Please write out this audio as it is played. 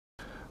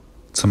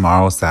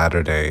Tomorrow,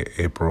 Saturday,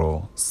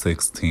 April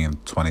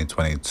 16th,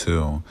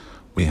 2022,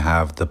 we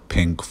have the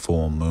pink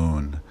full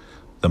moon.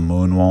 The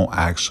moon won't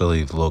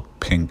actually look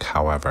pink,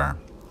 however.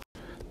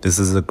 This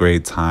is a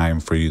great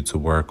time for you to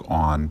work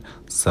on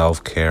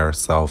self-care,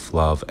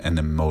 self-love, and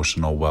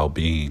emotional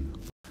well-being.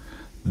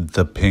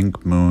 The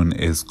pink moon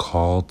is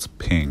called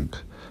pink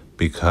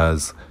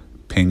because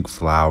pink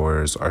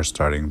flowers are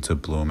starting to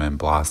bloom and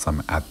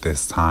blossom at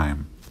this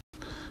time.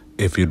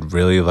 If you'd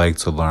really like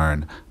to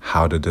learn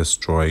how to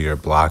destroy your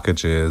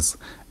blockages,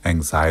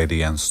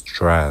 anxiety, and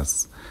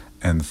stress,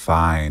 and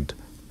find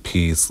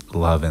peace,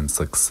 love, and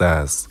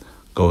success,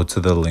 go to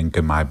the link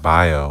in my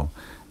bio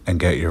and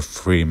get your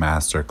free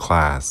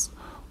masterclass,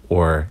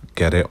 or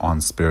get it on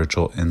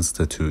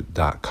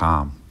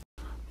spiritualinstitute.com.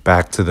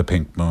 Back to the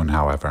pink moon,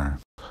 however.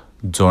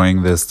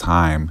 During this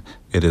time,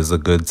 it is a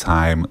good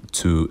time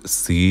to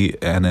see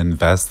and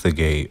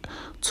investigate,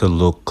 to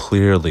look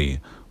clearly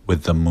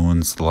with the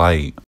moon's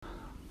light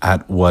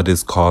at what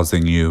is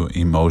causing you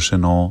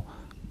emotional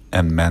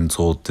and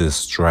mental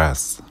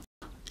distress,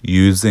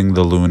 using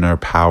the lunar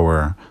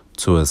power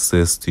to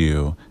assist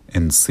you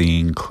in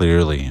seeing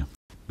clearly.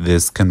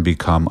 This can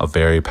become a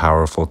very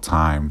powerful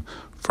time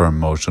for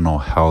emotional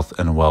health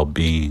and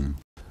well-being.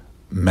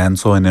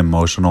 Mental and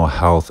emotional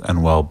health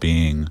and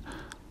well-being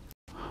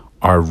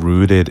are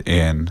rooted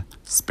in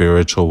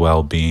spiritual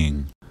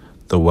well-being,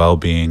 the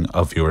well-being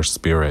of your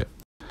spirit.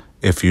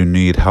 If you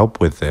need help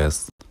with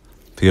this,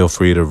 feel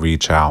free to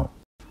reach out.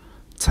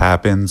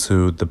 Tap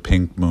into the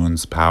pink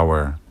moon's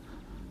power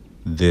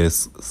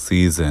this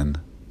season.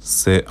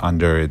 Sit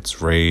under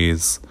its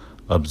rays,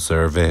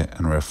 observe it,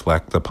 and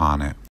reflect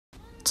upon it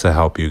to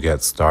help you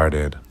get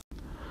started.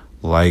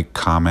 Like,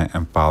 comment,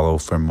 and follow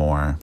for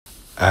more.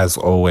 As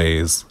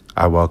always,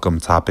 I welcome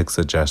topic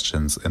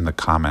suggestions in the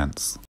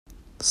comments.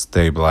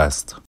 Stay blessed.